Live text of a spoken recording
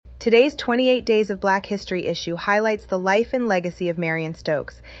Today's 28 Days of Black History issue highlights the life and legacy of Marion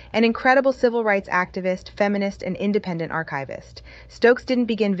Stokes, an incredible civil rights activist, feminist, and independent archivist. Stokes didn't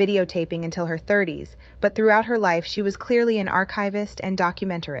begin videotaping until her 30s, but throughout her life she was clearly an archivist and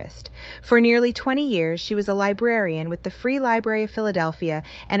documentarist. For nearly 20 years, she was a librarian with the Free Library of Philadelphia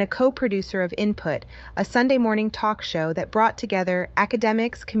and a co-producer of Input, a Sunday morning talk show that brought together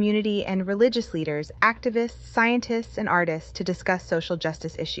academics, community, and religious leaders, activists, scientists, and artists to discuss social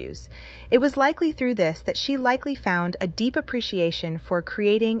justice issues. It was likely through this that she likely found a deep appreciation for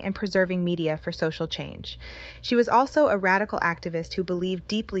creating and preserving media for social change. She was also a radical activist who believed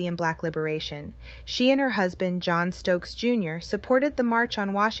deeply in Black liberation. She and her husband, John Stokes Jr., supported the March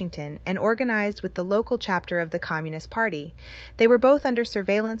on Washington and organized with the local chapter of the Communist Party. They were both under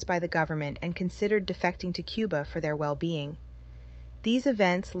surveillance by the government and considered defecting to Cuba for their well-being. These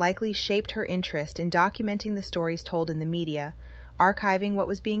events likely shaped her interest in documenting the stories told in the media, archiving what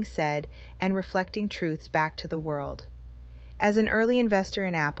was being said, and reflecting truths back to the world. As an early investor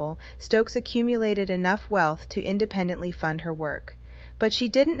in Apple, Stokes accumulated enough wealth to independently fund her work. But she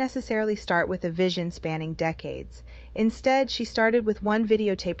didn't necessarily start with a vision spanning decades. Instead, she started with one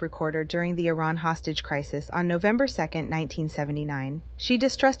videotape recorder during the Iran hostage crisis on November 2, 1979. She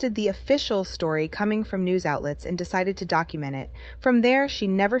distrusted the official story coming from news outlets and decided to document it. From there, she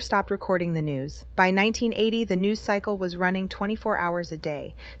never stopped recording the news. By 1980, the news cycle was running 24 hours a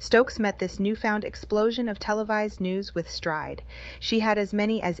day. Stokes met this newfound explosion of televised news with stride. She had as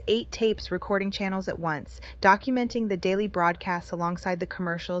many as 8 tapes recording channels at once, documenting the daily broadcasts alongside the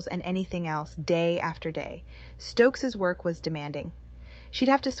commercials and anything else, day after day. Stokes's work was demanding. She'd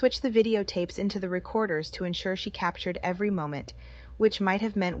have to switch the videotapes into the recorders to ensure she captured every moment, which might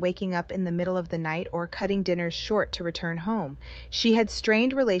have meant waking up in the middle of the night or cutting dinners short to return home. She had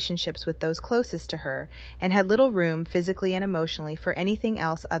strained relationships with those closest to her and had little room, physically and emotionally, for anything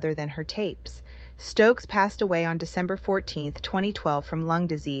else other than her tapes. Stokes passed away on December 14, 2012 from lung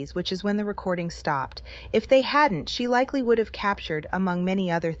disease, which is when the recording stopped. If they hadn't, she likely would have captured, among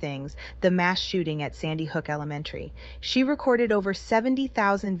many other things, the mass shooting at Sandy Hook Elementary. She recorded over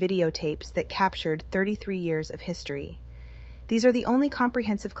 70,000 videotapes that captured 33 years of history. These are the only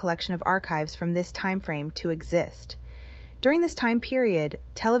comprehensive collection of archives from this time frame to exist. During this time period,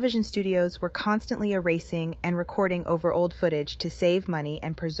 television studios were constantly erasing and recording over old footage to save money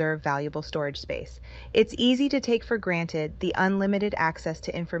and preserve valuable storage space. It's easy to take for granted the unlimited access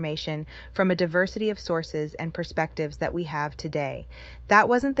to information from a diversity of sources and perspectives that we have today. That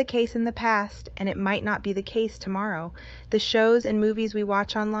wasn't the case in the past, and it might not be the case tomorrow. The shows and movies we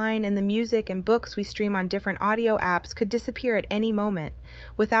watch online and the music and books we stream on different audio apps could disappear at any moment.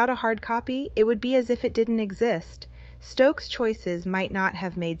 Without a hard copy, it would be as if it didn't exist. Stokes' choices might not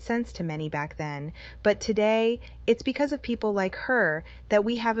have made sense to many back then, but today, it's because of people like her that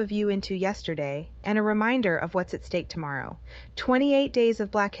we have a view into yesterday and a reminder of what's at stake tomorrow. 28 Days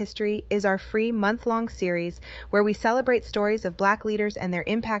of Black History is our free month-long series where we celebrate stories of Black leaders and their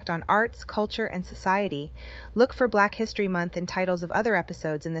impact on arts, culture, and society. Look for Black History Month and titles of other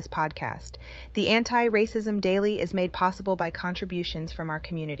episodes in this podcast. The Anti-Racism Daily is made possible by contributions from our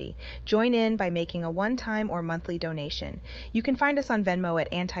community. Join in by making a one-time or monthly donation. You can find us on Venmo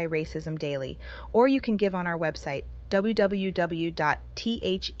at Anti-Racism Daily, or you can give on our website, www.the-ard.com.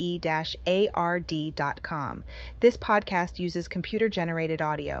 This podcast uses computer-generated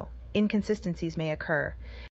audio. Inconsistencies may occur.